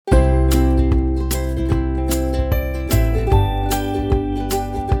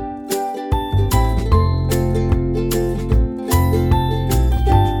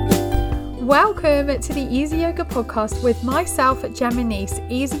to the Easy Yoga podcast with myself, Gemma Nice,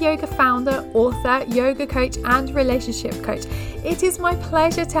 Easy Yoga founder, author, yoga coach and relationship coach. It is my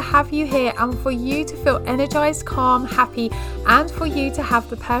pleasure to have you here and for you to feel energized, calm, happy, and for you to have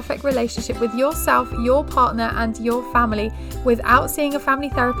the perfect relationship with yourself, your partner and your family without seeing a family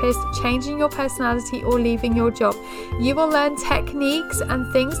therapist, changing your personality or leaving your job. You will learn techniques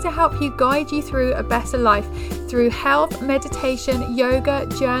and things to help you guide you through a better life through health, meditation, yoga,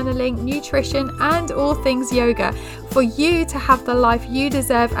 journaling, nutrition, and all things yoga, for you to have the life you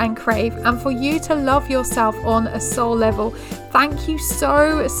deserve and crave, and for you to love yourself on a soul level. Thank you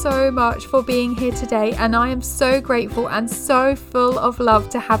so much for being here today, and I am so grateful and so full of love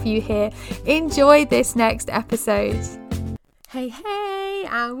to have you here. Enjoy this next episode. Hey,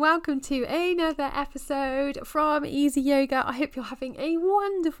 and welcome to another episode from Easy Yoga. I hope you're having a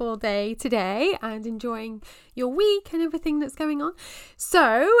wonderful day today and enjoying your week and everything that's going on.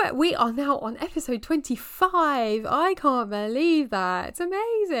 So we are now on episode 25. I can't believe that. It's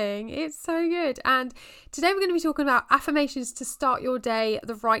amazing. It's so good. And today we're going to be talking about affirmations to start your day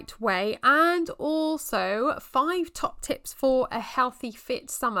the right way, and also 5 top tips for a healthy,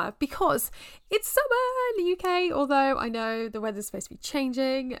 fit summer, because it's summer in the UK, although I know the weather's supposed to be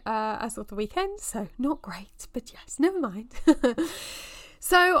changing as of the weekend, so not great, but yes, never mind.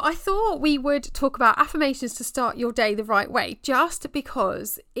 So I thought we would talk about affirmations to start your day the right way, just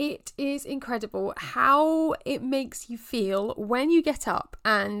because it is incredible how it makes you feel when you get up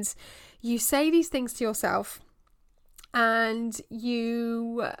and you say these things to yourself, and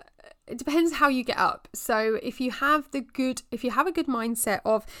it depends how you get up. So if you have a good mindset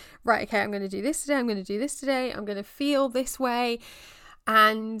of, right, okay, I'm going to do this today, I'm going to do this today, I'm going to feel this way,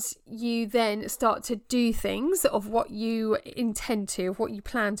 and you then start to do things of what you intend to, of what you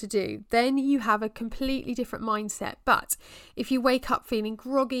plan to do, then you have a completely different mindset. But if you wake up feeling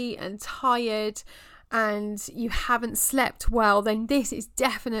groggy and tired and you haven't slept well, then this is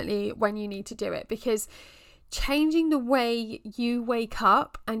definitely when you need to do it, because changing the way you wake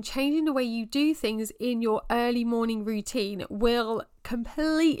up and changing the way you do things in your early morning routine will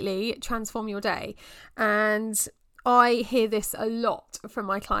completely transform your day. And I hear this a lot from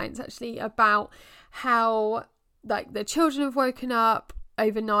my clients actually, about how like the children have woken up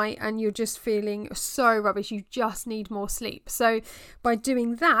overnight and you're just feeling so rubbish, you just need more sleep. So by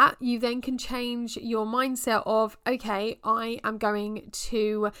doing that, you then can change your mindset of, okay, I am going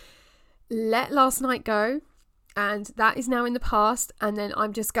to let last night go, and that is now in the past, and then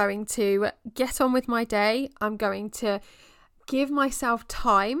I'm just going to get on with my day. I'm going to give myself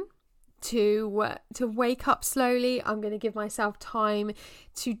time to wake up slowly. I'm going to give myself time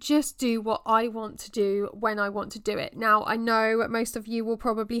to just do what I want to do when I want to do it. Now, I know most of you will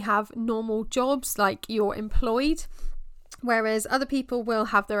probably have normal jobs, like you're employed, whereas other people will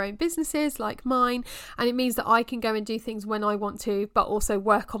have their own businesses like mine, and it means that I can go and do things when I want to, but also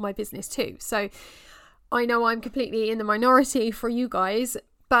work on my business too. So I know I'm completely in the minority for you guys,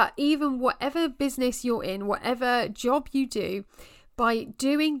 but even whatever business you're in, whatever job you do, by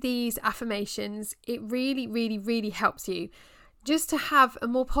doing these affirmations, it really helps you just to have a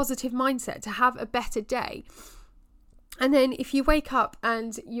more positive mindset, to have a better day. And then if you wake up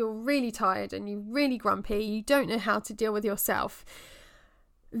and you're really tired and you're really grumpy, you don't know how to deal with yourself,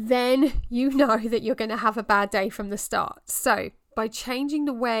 then you know that you're going to have a bad day from the start. So by changing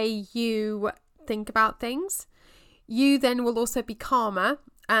the way you think about things, you then will also be calmer,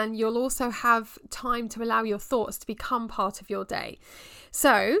 and you'll also have time to allow your thoughts to become part of your day.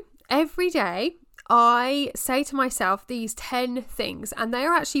 So every day I say to myself these 10 things, and they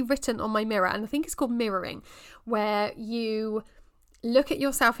are actually written on my mirror, and I think it's called mirroring, where you look at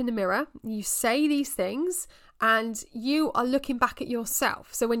yourself in the mirror, you say these things, and you are looking back at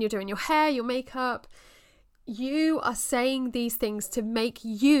yourself. So when you're doing your hair, your makeup, you are saying these things to make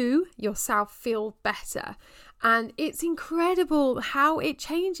you yourself feel better. And it's incredible how it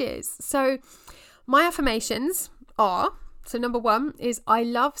changes. So my affirmations are, so number 1 is, I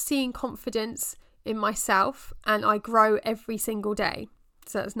love seeing confidence in myself and I grow every single day.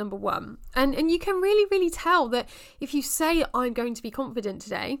 So that's number 1. And you can really tell that if you say, I'm going to be confident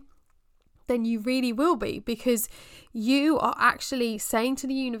today, then you really will be, because you are actually saying to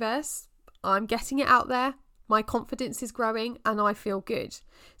the universe, I'm getting it out there. My confidence is growing and I feel good.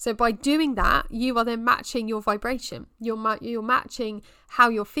 So by doing that, you are then matching your vibration. You're matching how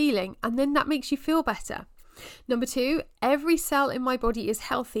you're feeling, and then that makes you feel better. Number 2, every cell in my body is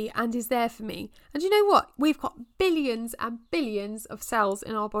healthy and is there for me. And you know what? We've got billions and billions of cells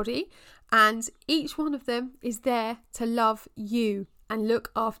in our body, and each one of them is there to love you and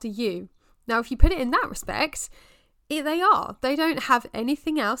look after you. Now, if you put it in that respect, They are. They don't have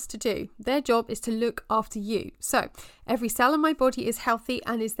anything else to do. Their job is to look after you. So every cell in my body is healthy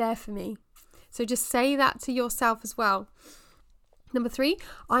and is there for me. So just say that to yourself as well. Number 3,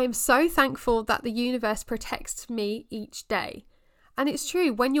 I am so thankful that the universe protects me each day. And it's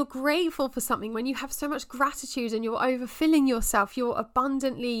true, when you're grateful for something, when you have so much gratitude and you're overfilling yourself, you're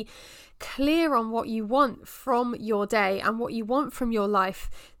abundantly clear on what you want from your day and what you want from your life,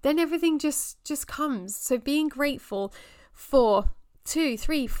 then everything just comes. So being grateful for 2,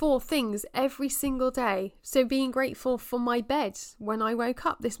 3, 4 things every single day. So being grateful for my bed when I woke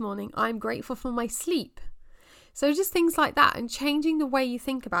up this morning. I'm grateful for my sleep. So just things like that, and changing the way you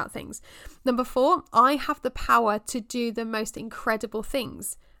think about things. Number 4, I have the power to do the most incredible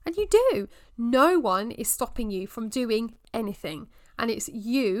things. And you do. No one is stopping you from doing anything. And it's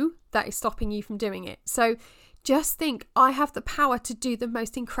you that is stopping you from doing it. So just think, I have the power to do the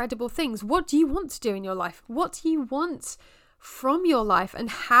most incredible things. What do you want to do in your life? What do you want from your life? And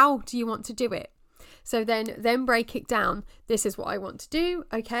how do you want to do it? So then break it down. This is what I want to do.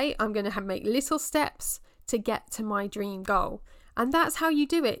 Okay, I'm going to make little steps to get to my dream goal. And that's how you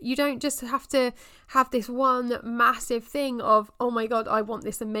do it. You don't just have to have this one massive thing of, oh my God, I want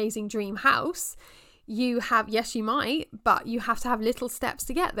this amazing dream house. Yes, you might, but you have to have little steps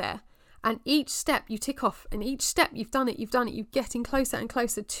to get there. And each step you tick off, and each step you've done it, you're getting closer and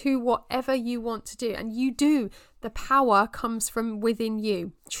closer to whatever you want to do. And you do. The power comes from within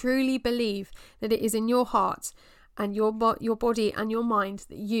you. Truly believe that it is in your heart and your body and your mind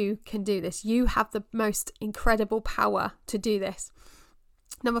that you can do this. You have the most incredible power to do this.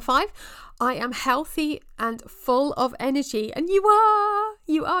 Number 5, I am healthy and full of energy. And you are.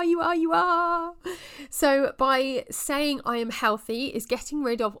 So by saying I am healthy is getting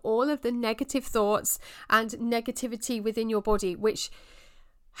rid of all of the negative thoughts and negativity within your body, which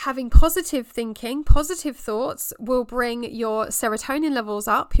having positive thinking, positive thoughts will bring your serotonin levels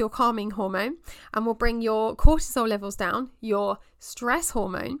up, your calming hormone, and will bring your cortisol levels down, your stress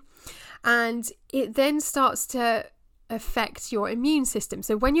hormone. And it then starts to affect your immune system.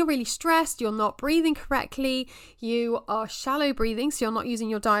 So when you're really stressed, you're not breathing correctly, you are shallow breathing, so you're not using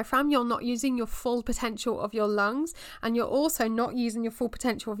your diaphragm, you're not using your full potential of your lungs, and you're also not using your full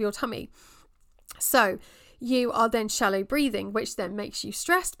potential of your tummy. So you are then shallow breathing, which then makes you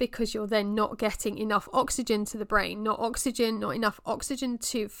stressed because you're then not getting enough oxygen to the brain, not enough oxygen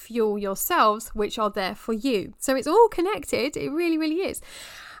to fuel your cells, which are there for you. So it's all connected. It really, really is.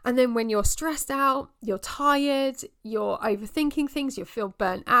 And then when you're stressed out, you're tired, you're overthinking things, you feel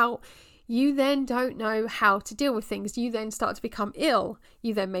burnt out, you then don't know how to deal with things. You then start to become ill.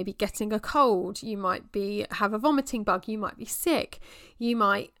 You then may be getting a cold. You might have a vomiting bug. You might be sick. You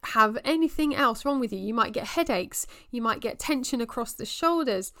might have anything else wrong with you. You might get headaches. You might get tension across the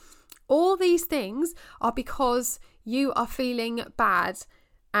shoulders. All these things are because you are feeling bad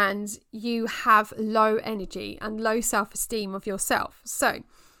and you have low energy and low self-esteem of yourself. So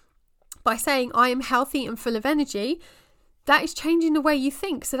by saying I am healthy and full of energy, that is changing the way you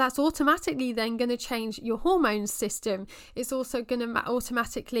think. So that's automatically then going to change your hormone system. It's also going to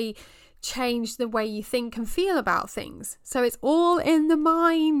automatically change the way you think and feel about things. So it's all in the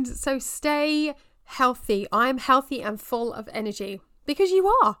mind. So stay healthy. I am healthy and full of energy because you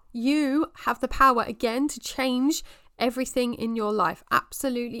are. You have the power again to change everything in your life.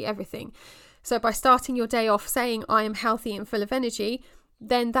 Absolutely everything. So by starting your day off saying I am healthy and full of energy,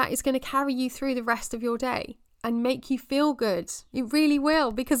 then that is going to carry you through the rest of your day and make you feel good. It really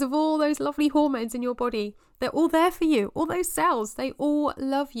will, because of all those lovely hormones in your body. They're all there for you. All those cells, they all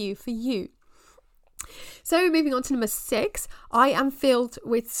love you for you. So moving on to number 6, I am filled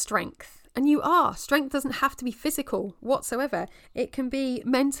with strength. And you are. Strength doesn't have to be physical whatsoever. It can be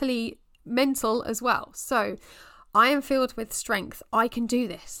mental as well. So I am filled with strength. I can do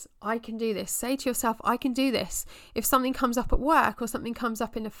this. I can do this. Say to yourself, I can do this. If something comes up at work or something comes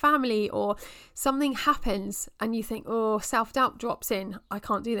up in a family or something happens and you think, oh, self-doubt drops in. I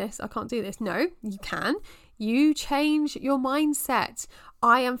can't do this. I can't do this. No, you can. You change your mindset.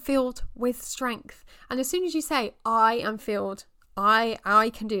 I am filled with strength. And as soon as you say, I am filled,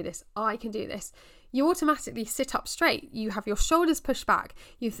 I can do this. I can do this. You automatically sit up straight. You have your shoulders pushed back.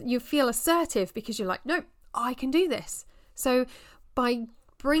 You feel assertive because you're like, no, I can do this. So by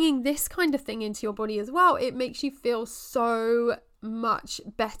bringing this kind of thing into your body as well, it makes you feel so much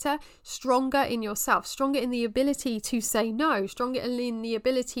better, stronger in yourself, stronger in the ability to say no, stronger in the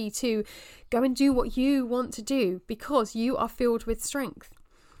ability to go and do what you want to do because you are filled with strength.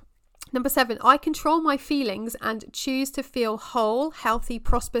 Number 7, I control my feelings and choose to feel whole, healthy,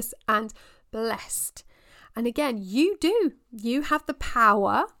 prosperous, and blessed. And again, you have the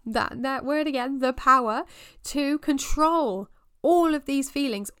power, that word again, the power to control all of these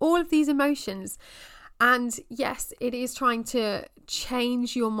feelings, all of these emotions. And yes, it is trying to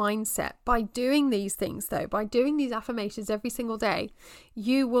change your mindset. By doing these things though, by doing these affirmations every single day,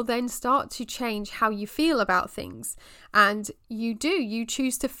 you will then start to change how you feel about things. And you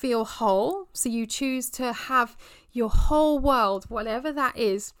choose to feel whole. So you choose to have your whole world, whatever that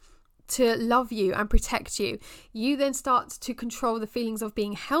is, to love you and protect you. You then start to control the feelings of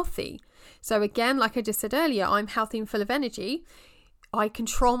being healthy. So again, like I just said earlier, I'm healthy and full of energy. I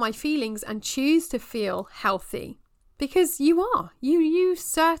control my feelings and choose to feel healthy, because you are. You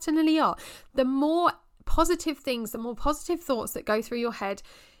certainly are. The more positive things, the more positive thoughts that go through your head,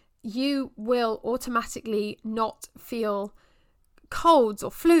 you will automatically not feel colds or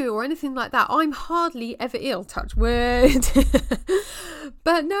flu or anything like that. I'm hardly ever ill, touch wood.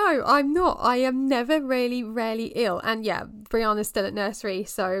 But no, I'm not. I am never rarely ill. And yeah, Brianna's still at nursery,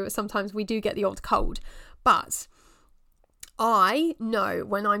 so sometimes we do get the odd cold. But I know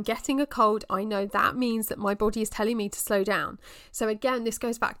when I'm getting a cold, I know that means that my body is telling me to slow down. So again, this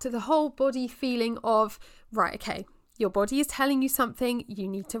goes back to the whole body feeling of, right, okay, your body is telling you something, you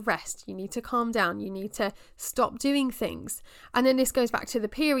need to rest, you need to calm down, you need to stop doing things. And then this goes back to the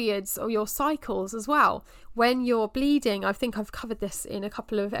periods or your cycles as well. When you're bleeding, I think I've covered this in a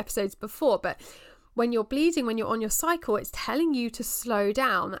couple of episodes before, but when you're bleeding, when you're on your cycle, it's telling you to slow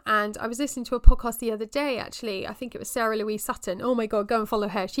down. And I was listening to a podcast the other day, actually. I think it was Sarah Louise Sutton. Oh my God, go and follow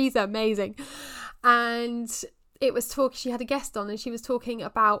her. She's amazing. And it was she had a guest on, and she was talking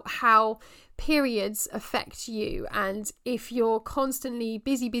about how periods affect you. And if you're constantly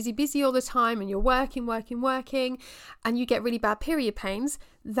busy all the time, and you're working, and you get really bad period pains,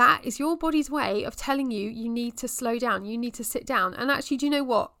 that is your body's way of telling you need to slow down, you need to sit down. And actually, do you know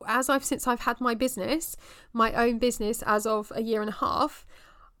what? Since I've had my own business as of a year and a half,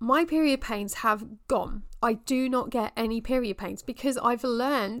 my period pains have gone. I do not get any period pains because I've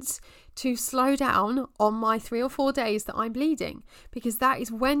learned to slow down on my 3 or 4 days that I'm bleeding, because that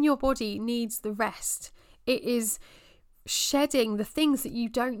is when your body needs the rest. It is shedding the things that you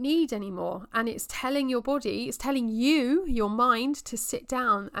don't need anymore, and it's telling your body, it's telling you, your mind, to sit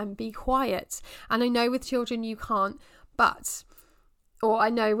down and be quiet. And I know with children you can't, or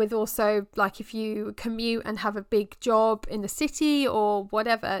I know with also, like, if you commute and have a big job in the city or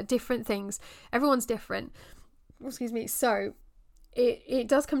whatever, different things, everyone's different. Excuse me. So it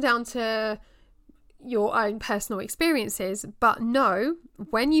does come down to your own personal experiences. But no,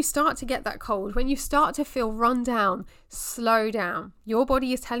 when you start to get that cold, when you start to feel run down, slow down. Your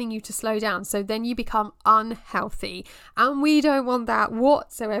body is telling you to slow down. So then you become unhealthy, and we don't want that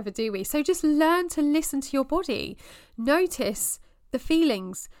whatsoever, do we? So just learn to listen to your body. Notice the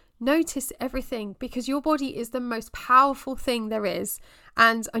feelings, notice everything, because your body is the most powerful thing there is.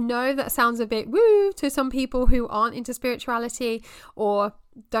 And I know that sounds a bit woo to some people who aren't into spirituality or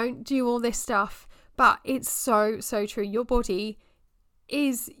don't do all this stuff, but it's so true. Your body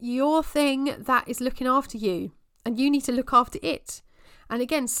is your thing that is looking after you, and you need to look after it. And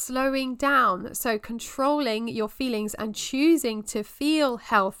again, slowing down, so controlling your feelings and choosing to feel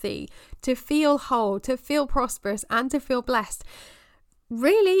healthy, to feel whole, to feel prosperous, and to feel blessed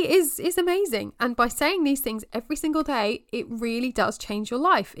really is amazing. And by saying these things every single day, it really does change your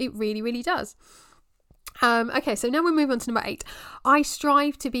life. It really does. Okay, so now we'll move on to number 8. I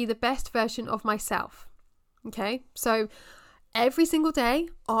strive to be the best version of myself. Okay, so every single day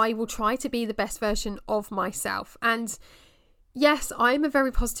I will try to be the best version of myself. And yes, I'm a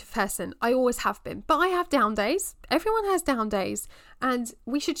very positive person. I always have been. But I have down days. Everyone has down days. And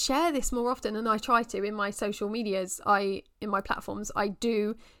we should share this more often. And I try to in my social medias, in my platforms, I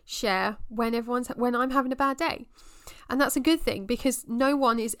do share when I'm having a bad day. And that's a good thing, because no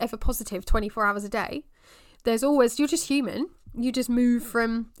one is ever positive 24 hours a day. You're just human. You just move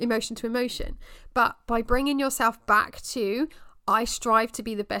from emotion to emotion. But by bringing yourself back to, I strive to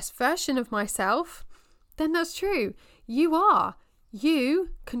be the best version of myself, then that's true. You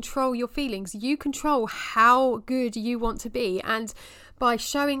control your feelings. You control how good you want to be. And by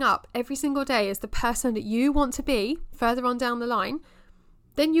showing up every single day as the person that you want to be further on down the line,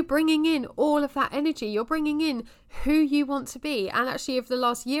 then you're bringing in all of that energy. You're bringing in who you want to be. And actually, over the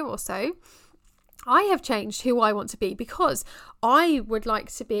last year or so, I have changed who I want to be, because I would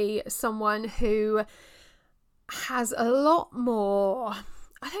like to be someone who has a lot more,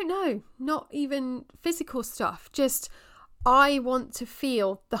 I don't know, not even physical stuff, just I want to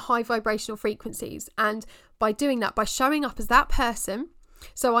feel the high vibrational frequencies. And by doing that, by showing up as that person,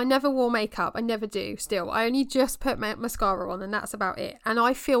 so I never wore makeup, I never do still. I only just put mascara on, and that's about it. And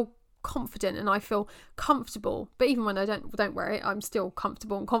I feel confident and I feel comfortable. But even when I don't wear it, I'm still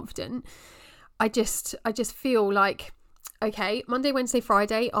comfortable and confident. I just feel like, okay, Monday, Wednesday,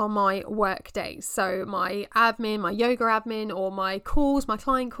 Friday are my work days. So my admin, my yoga admin, or my calls, my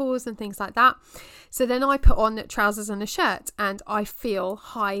client calls and things like that. So then I put on trousers and a shirt and I feel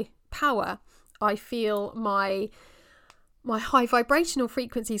high power. I feel my high vibrational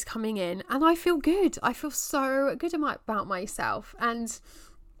frequencies coming in and I feel good. I feel so good about myself. And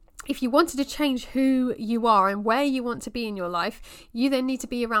if you wanted to change who you are and where you want to be in your life, you then need to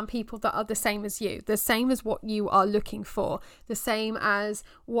be around people that are the same as you, the same as what you are looking for, the same as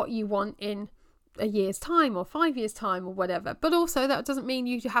what you want in a year's time or 5 years' time or whatever. But also that doesn't mean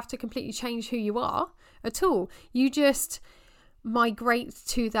you have to completely change who you are at all. You just migrate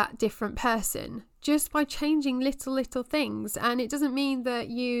to that different person just by changing little things. And it doesn't mean that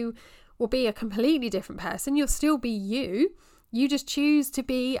you will be a completely different person. You'll still be you. You just choose to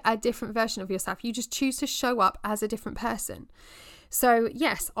be a different version of yourself. You just choose to show up as a different person. So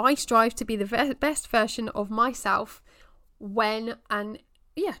yes, I strive to be the best version of myself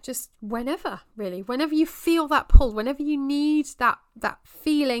just whenever, really. Whenever you feel that pull, whenever you need that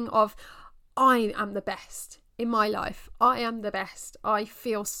feeling of, I am the best in my life. I am the best. I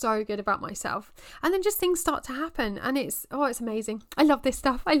feel so good about myself. And then just things start to happen and it's amazing. I love this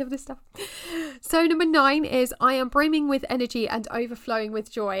stuff. So number 9 is I am brimming with energy and overflowing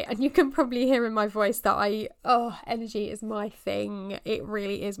with joy. And you can probably hear in my voice that energy is my thing. It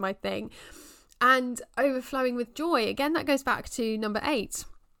really is my thing. And overflowing with joy, again, that goes back to number 8,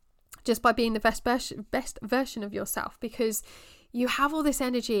 just by being the best version of yourself, because you have all this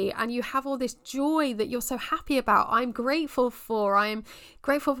energy and you have all this joy that you're so happy about. I'm grateful for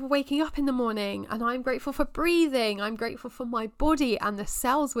waking up in the morning, and I'm grateful for breathing. I'm grateful for my body and the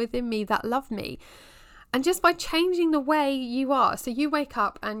cells within me that love me. And just by changing the way you are, so you wake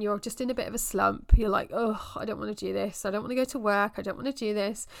up and you're just in a bit of a slump. You're like, I don't want to do this. I don't want to go to work. I don't want to do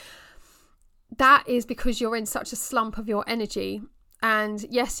this. That is because you're in such a slump of your energy. And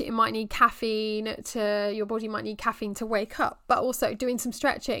yes, it might need caffeine your body might need caffeine to wake up, but also doing some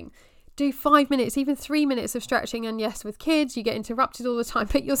stretching. Do 5 minutes, even 3 minutes of stretching. And yes, with kids, you get interrupted all the time,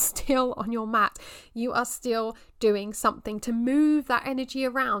 but you're still on your mat. You are still doing something to move that energy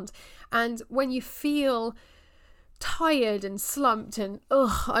around. And when you feel tired and slumped and,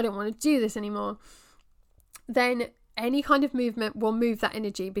 I don't want to do this anymore, then any kind of movement will move that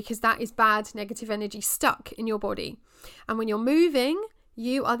energy, because that is bad, negative energy stuck in your body. And when you're moving,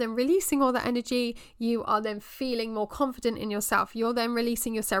 you are then releasing all that energy. You are then feeling more confident in yourself. You're then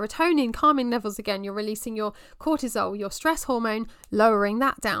releasing your serotonin, calming levels again. You're releasing your cortisol, your stress hormone, lowering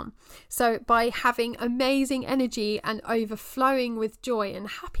that down. So by having amazing energy and overflowing with joy and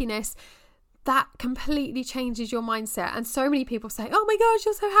happiness, that completely changes your mindset. And so many people say, oh my gosh,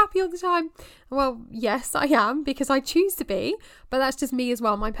 you're so happy all the time. Well, yes, I am, because I choose to be, but that's just me as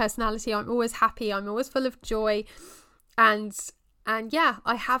well. My personality, I'm always happy. I'm always full of joy. And yeah,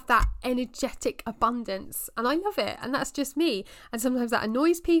 I have that energetic abundance and I love it. And that's just me. And sometimes that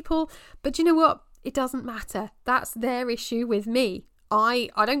annoys people, but you know what? It doesn't matter. That's their issue with me. I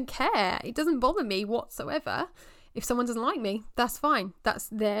don't care. It doesn't bother me whatsoever. If someone doesn't like me, that's fine. That's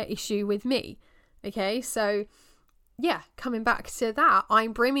their issue with me. Okay, so yeah, coming back to that,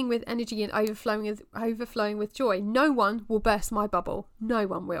 I'm brimming with energy and overflowing with joy. No one will burst my bubble. No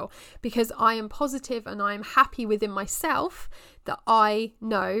one will, because I am positive and I am happy within myself that I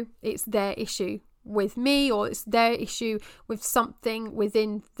know it's their issue with me, or it's their issue with something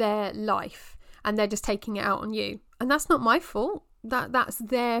within their life, and they're just taking it out on you. And that's not my fault. That's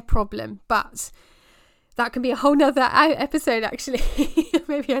their problem. But that can be a whole nother episode, actually.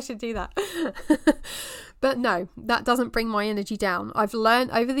 Maybe I should do that. But no, that doesn't bring my energy down. I've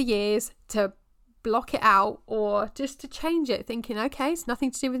learned over the years to block it out, or just to change it, thinking, okay, it's nothing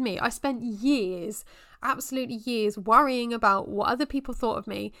to do with me. I spent years, absolutely years, worrying about what other people thought of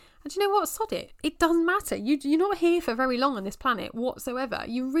me. And you know what? Sod it. It doesn't matter. You're not here for very long on this planet whatsoever.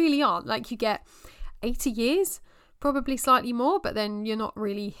 You really aren't. Like, you get 80 years, probably slightly more, but then you're not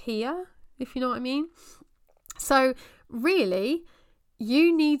really here, if you know what I mean. So really,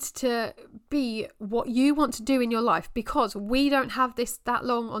 you need to be what you want to do in your life, because we don't have that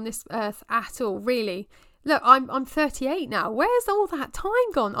long on this earth at all, really. Look, I'm 38 now. Where's all that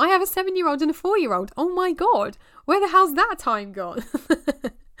time gone? I have a 7-year-old and a 4-year-old. Oh my God, where the hell's that time gone?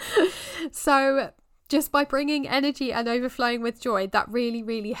 So just by bringing energy and overflowing with joy, that really,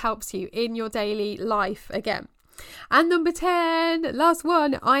 really helps you in your daily life again. And number 10, last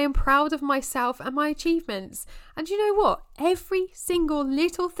one, I am proud of myself and my achievements. And you know what? Every single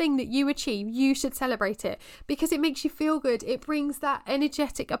little thing that you achieve, you should celebrate it, because it makes you feel good. It brings that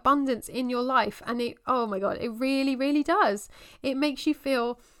energetic abundance in your life. And oh my God, it really, really does. It makes you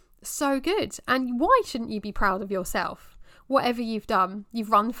feel so good. And why shouldn't you be proud of yourself? Whatever you've done,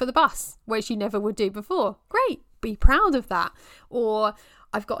 you've run for the bus, which you never would do before. Great, be proud of that. Or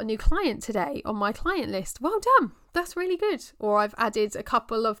I've got a new client today on my client list. Well done. That's really good. Or I've added a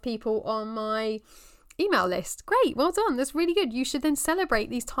couple of people on my email list. Great. Well done. That's really good. You should then celebrate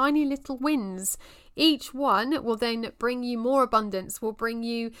these tiny little wins. Each one will then bring you more abundance, will bring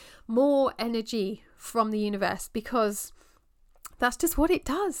you more energy from the universe, because that's just what it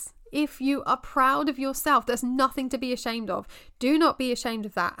does. If you are proud of yourself, there's nothing to be ashamed of. Do not be ashamed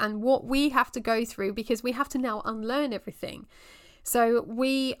of that. And what we have to go through, because we have to now unlearn everything. So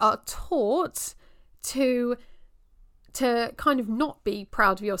we are taught to kind of not be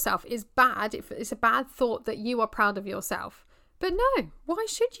proud of yourself. It's bad. It's a bad thought that you are proud of yourself. But no, why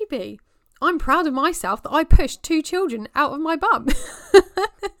should you be? I'm proud of myself that I pushed 2 children out of my bum,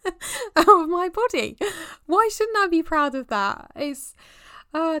 out of my body. Why shouldn't I be proud of that?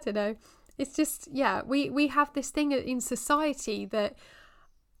 I don't know. It's just, we have this thing in society that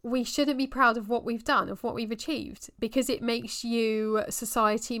we shouldn't be proud of what we've done, of what we've achieved, because it makes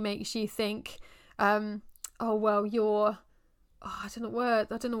society makes you think, I don't know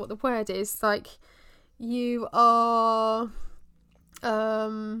what the word is, like you are,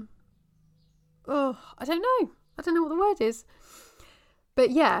 I don't know what the word is, but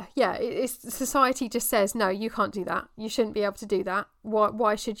it's society just says, no, you can't do that. You shouldn't be able to do that.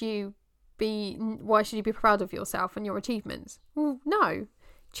 Why should you be proud of yourself and your achievements? Well, no.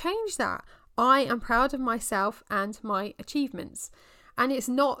 Change that. I am proud of myself and my achievements. And it's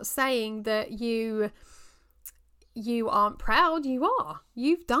not saying that you aren't proud. You are.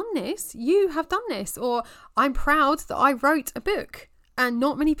 You've done this. You have done this. Or I'm proud that I wrote a book. And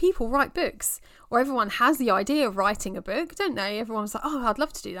not many people write books. Or everyone has the idea of writing a book, don't they? Everyone's like, oh, I'd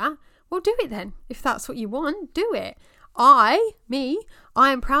love to do that. Well, do it then. If that's what you want, do it. I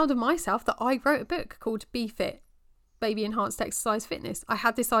am proud of myself that I wrote a book called Be Fit, Baby Enhanced Exercise Fitness. I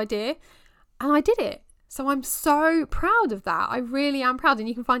had this idea and I did it. So I'm so proud of that. I really am proud. And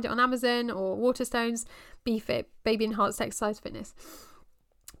you can find it on Amazon or Waterstones, Be Fit, Baby Enhanced Exercise Fitness.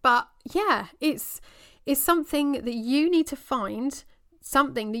 But yeah, it's something that you need to find,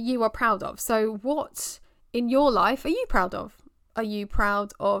 something that you are proud of. So what in your life are you proud of? Are you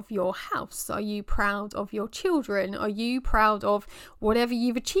proud of your house? Are you proud of your children? Are you proud of whatever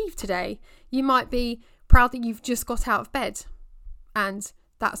you've achieved today? You might be proud that you've just got out of bed and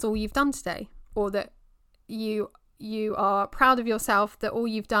that's all you've done today, or that you are proud of yourself that all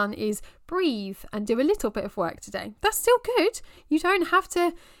you've done is breathe and do a little bit of work today. That's still good. You don't have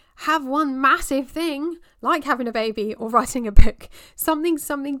to have one massive thing like having a baby or writing a book. Something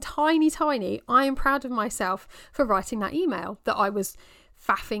tiny. I am proud of myself for writing that email that I was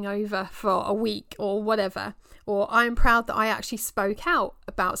faffing over for a week or whatever. Or I am proud that I actually spoke out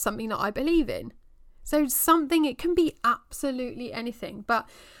about something that I believe in. So it can be absolutely anything. But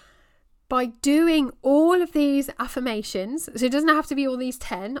by doing all of these affirmations, so it doesn't have to be all these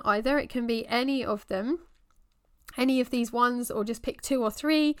 10 either. It can be any of them, any of these ones, or just pick 2 or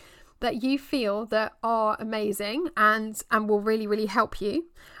 3 that you feel that are amazing and will really, really help you.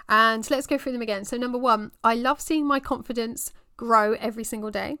 And let's go through them again. So number 1, I love seeing my confidence grow every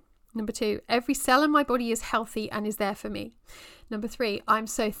single day. Number 2, every cell in my body is healthy and is there for me. Number 3, I'm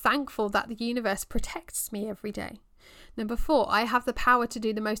so thankful that the universe protects me every day. Number 4, I have the power to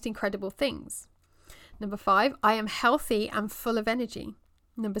do the most incredible things. Number 5, I am healthy and full of energy.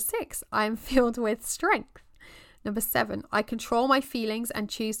 Number 6, I am filled with strength. Number 7, I control my feelings and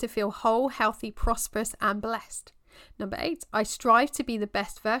choose to feel whole, healthy, prosperous, and blessed. Number 8, I strive to be the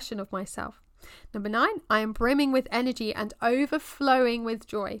best version of myself. Number 9, I am brimming with energy and overflowing with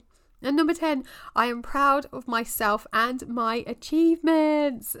joy. And number 10, I am proud of myself and my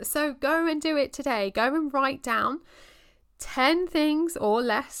achievements. So go and do it today. Go and write down 10 things or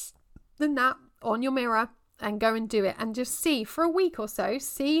less than that on your mirror and go and do it. And just see for a week or so,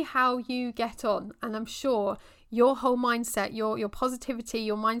 see how you get on. And I'm sure your whole mindset, your positivity,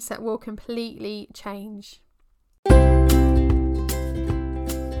 your mindset will completely change.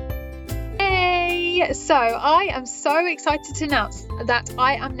 Hey, Hey, so I am so excited to announce that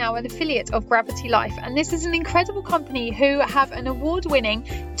I am now an affiliate of Gravity Life, and this is an incredible company who have an award-winning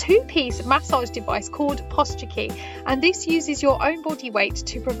 2-piece massage device called Posture Key, and this uses your own body weight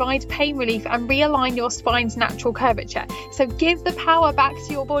to provide pain relief and realign your spine's natural curvature. So give the power back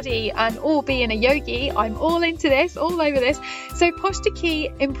to your body, and all being a yogi, I'm all into this, all over this. So Posture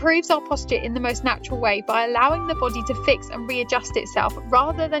Key improves our posture in the most natural way by allowing the body to fix and readjust itself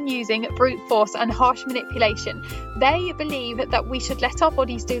rather than using brute force and harsh manipulation. They believe that we should let our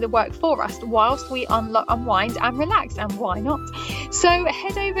bodies do the work for us whilst we unwind and relax, and why not? So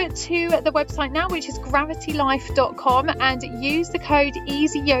head over to the website now, which is gravitylife.com, and use the code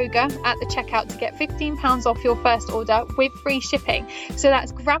EasyYoga at the checkout to get £15 off your first order with free shipping. So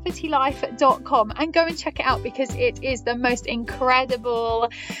that's gravitylife.com, and go and check it out because it is the most incredible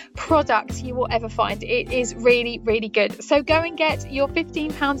product you will ever find. It is really, really good. So go and get your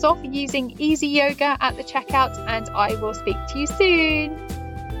 £15 off using Easy Yoga at the checkout, and I will speak to you soon.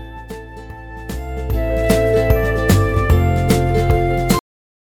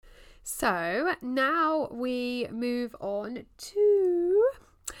 So now we move on to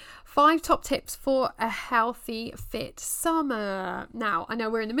 5 top tips for a healthy, fit summer. Now, I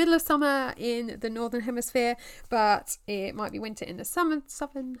know we're in the middle of summer in the Northern Hemisphere, but it might be winter in the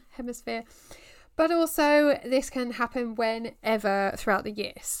Southern Hemisphere. But also this can happen whenever throughout the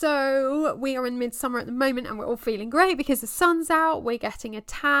year. So we are in midsummer at the moment and we're all feeling great because the sun's out, we're getting a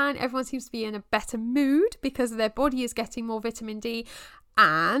tan, everyone seems to be in a better mood because their body is getting more vitamin D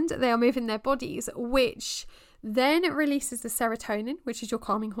and they are moving their bodies, which then it releases the serotonin, which is your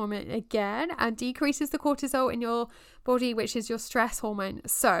calming hormone again, and decreases the cortisol in your body, which is your stress hormone.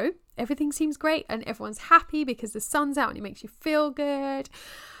 So everything seems great and everyone's happy because the sun's out and it makes you feel good.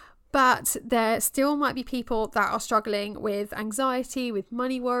 But there still might be people that are struggling with anxiety, with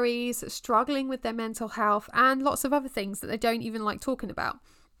money worries, struggling with their mental health, and lots of other things that they don't even like talking about.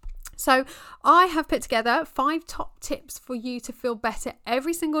 So I have put together 5 top tips for you to feel better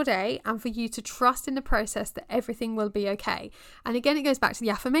every single day and for you to trust in the process that everything will be okay. And again, it goes back to the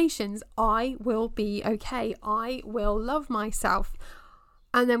affirmations. I will be okay. I will love myself.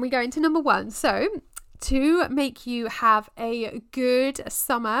 And then we go into number 1. So to make you have a good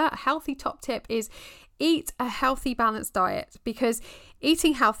summer, a healthy top tip is eat a healthy, balanced diet, because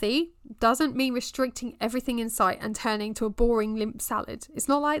eating healthy doesn't mean restricting everything in sight and turning to a boring limp salad. It's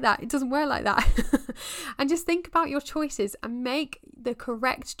not like that. It doesn't work like that. And just think about your choices and make the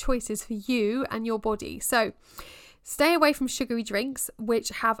correct choices for you and your body. So stay away from sugary drinks, which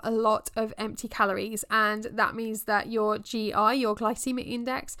have a lot of empty calories, and that means that your GI, your glycemic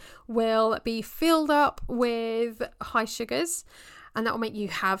index, will be filled up with high sugars, and that will make you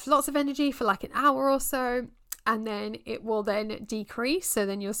have lots of energy for like an hour or so, and then it will then decrease. So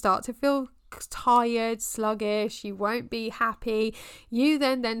then you'll start to feel tired, sluggish, you won't be happy. You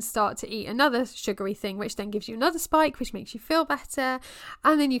then start to eat another sugary thing, which then gives you another spike, which makes you feel better,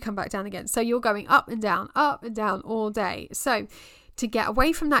 and then you come back down again. So you're going up and down all day. So to get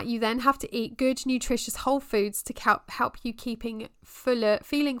away from that, you then have to eat good, nutritious whole foods to help you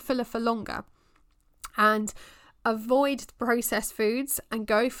feeling fuller for longer, and avoid processed foods and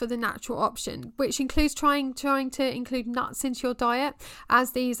go for the natural option, which includes trying to include nuts into your diet,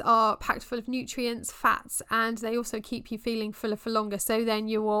 as these are packed full of nutrients, fats, and they also keep you feeling fuller for longer. So then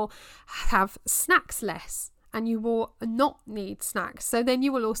you will have snacks less and you will not need snacks. So then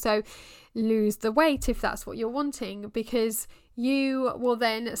you will also lose the weight if that's what you're wanting, because you will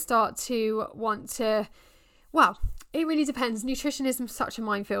then start to want to, well, it really depends. Nutritionism is such a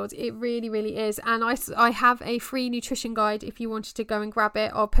minefield. It really, really is. And I have a free nutrition guide if you wanted to go and grab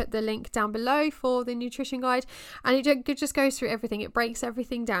it. I'll put the link down below for the nutrition guide. And it just goes through everything. It breaks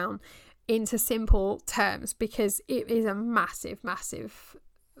everything down into simple terms, because it is a massive, massive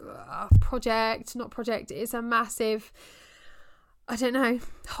project. It's a massive, I don't know,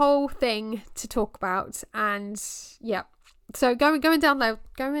 whole thing to talk about. And yeah. So go and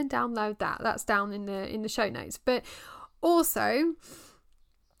download that. That's down in the show notes. But also,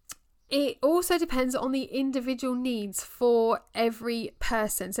 it also depends on the individual needs for every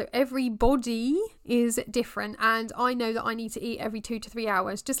person. So every body is different, and I know that I need to eat every 2 to 3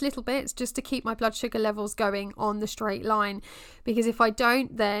 hours, just little bits, just to keep my blood sugar levels going on the straight line. Because if I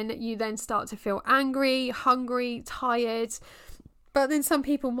don't, then you then start to feel angry, hungry, tired. But then some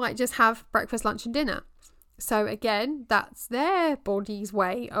people might just have breakfast, lunch and dinner. So again, that's their body's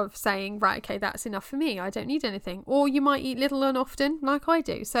way of saying, right, okay, that's enough for me. I don't need anything. Or you might eat little and often like I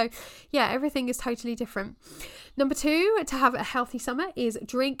do. So yeah, everything is totally different. Number 2, to have a healthy summer, is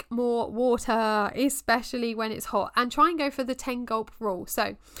drink more water, especially when it's hot, and try and go for the 10 gulp rule.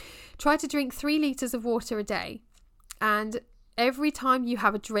 So Try to drink 3 litres of water a day, and every time you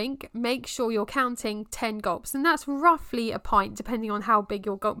have a drink, make sure you're counting 10 gulps, and that's roughly a pint depending on how big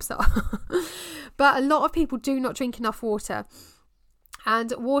your gulps are. But a lot of people do not drink enough water,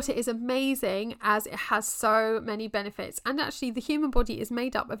 and water is amazing as it has so many benefits. And actually the human body is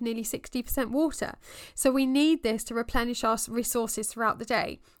made up of nearly 60% water, so we need this to replenish our resources throughout the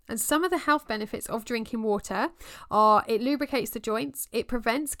day. And some of the health benefits of drinking water are: it lubricates the joints, it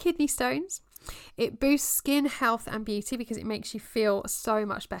prevents kidney stones, it boosts skin health and beauty because it makes you feel so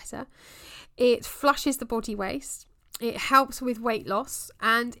much better, it flushes the body waste, it helps with weight loss,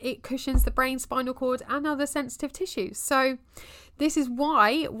 and it cushions the brain, spinal cord and other sensitive tissues. So this is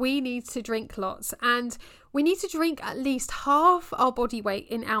why we need to drink lots, and we need to drink at least half our body weight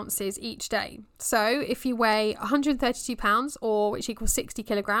in ounces each day. So if you weigh 132 pounds, or which equals 60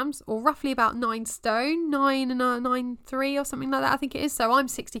 kilograms, or roughly about 9 stone, 9.3 or something like that, I think it is. So I'm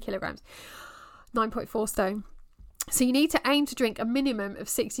 60 kilograms, 9.4 stone. So you need to aim to drink a minimum of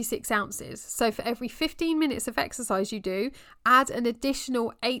 66 ounces. So for every 15 minutes of exercise you do, add an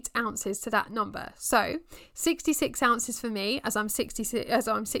additional 8 ounces to that number. So 66 ounces for me, as I'm 60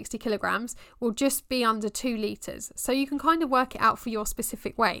 kilograms, will just be under 2 litres. So you can kind of work it out for your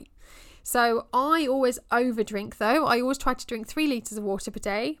specific weight. So I always overdrink though. I always try to drink 3 litres of water per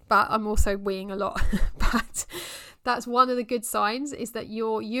day, but I'm also weeing a lot. But that's one of the good signs, is that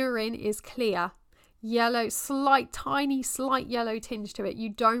your urine is clear. Yellow, slight yellow tinge to it. You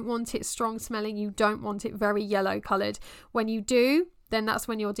don't want it strong smelling. You don't want it very yellow coloured. When you do, then that's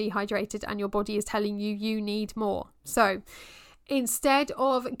when you're dehydrated and your body is telling you you need more. So instead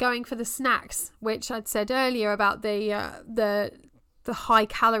of going for the snacks, which I'd said earlier about the high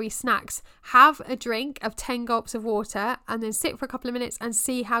calorie snacks, have a drink of 10 gulps of water and then sit for a couple of minutes and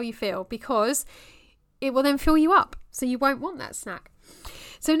see how you feel, because it will then fill you up, so you won't want that snack.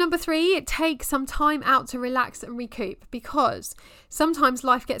 So number 3, take some time out to relax and recoup, because sometimes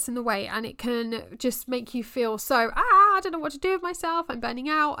life gets in the way and it can just make you feel so, I don't know what to do with myself, I'm burning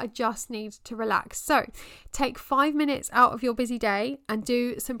out, I just need to relax. So take 5 minutes out of your busy day and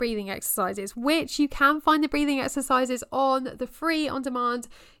do some breathing exercises, which you can find the breathing exercises on the free on-demand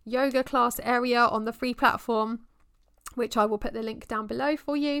yoga class area on the free platform, which I will put the link down below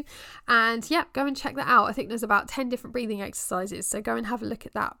for you. And yeah, go and check that out. I think there's about 10 different breathing exercises, so go and have a look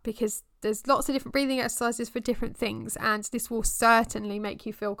at that, because there's lots of different breathing exercises for different things, and this will certainly make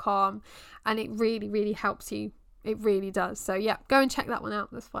you feel calm, and it really, really helps you. It really does. So yeah, go and check that one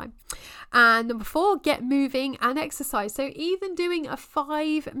out. That's fine. And number 4, get moving and exercise. So even doing a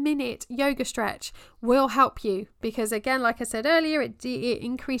 5-minute yoga stretch will help you, because again, like I said earlier, it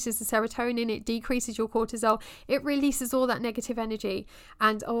increases the serotonin, it decreases your cortisol, it releases all that negative energy,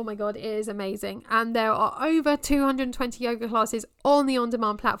 and oh my god, it is amazing. And there are over 220 yoga classes on the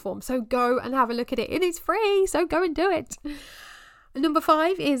on-demand platform, so go and have a look at it. It is free, so go and do it. And number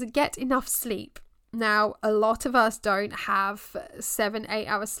 5 is get enough sleep. Now, a lot of us don't have 7-8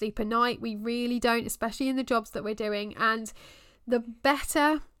 hours sleep a night. We really don't, especially in the jobs that we're doing. And the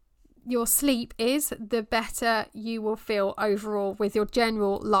better your sleep is, the better you will feel overall with your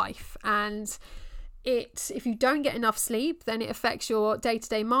general life. And if you don't get enough sleep, then it affects your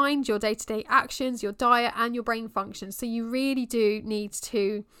day-to-day mind, your day-to-day actions, your diet and your brain function. So you really do need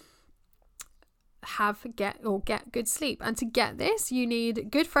to get good sleep. And to get this, you need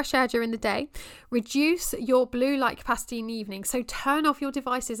good fresh air during the day. Reduce your blue light capacity in the evening, so turn off your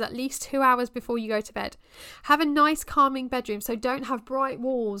devices at least 2 hours before you go to bed. Have a nice calming bedroom, so don't have bright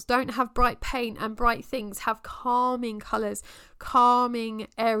walls, don't have bright paint and bright things. Have calming colours, calming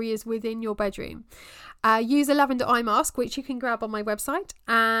areas within your bedroom. Use a lavender eye mask, which you can grab on my website,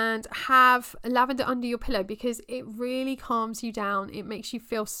 and have lavender under your pillow, because it really calms you down. It makes you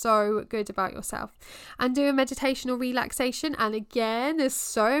feel so good about yourself. And do a meditation or relaxation. And again, there's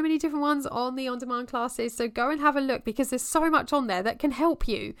so many different ones on the on-demand classes, so go and have a look, because there's so much on there that can help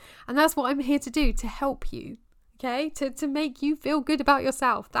you. And that's what I'm here to do, to help you. Okay, to make you feel good about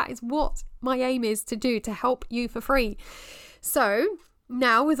yourself. That is what my aim is to do, to help you for free. So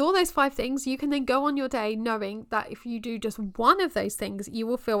now, with all those 5 things, you can then go on your day knowing that if you do just one of those things, you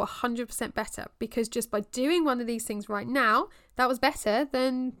will feel 100% better, because just by doing one of these things right now, that was better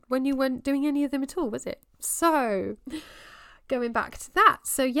than when you weren't doing any of them at all, was it? So going back to that.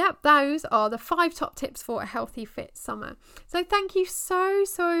 So yep, those are the 5 top tips for a healthy, fit summer. So thank you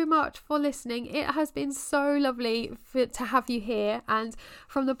so much for listening. It has been so lovely to have you here, and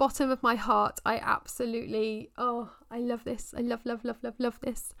from the bottom of my heart, I absolutely, I love this. I love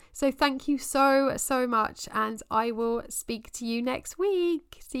this. So thank you so much, and I will speak to you next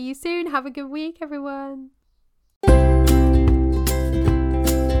week. See you soon. Have a good week, everyone.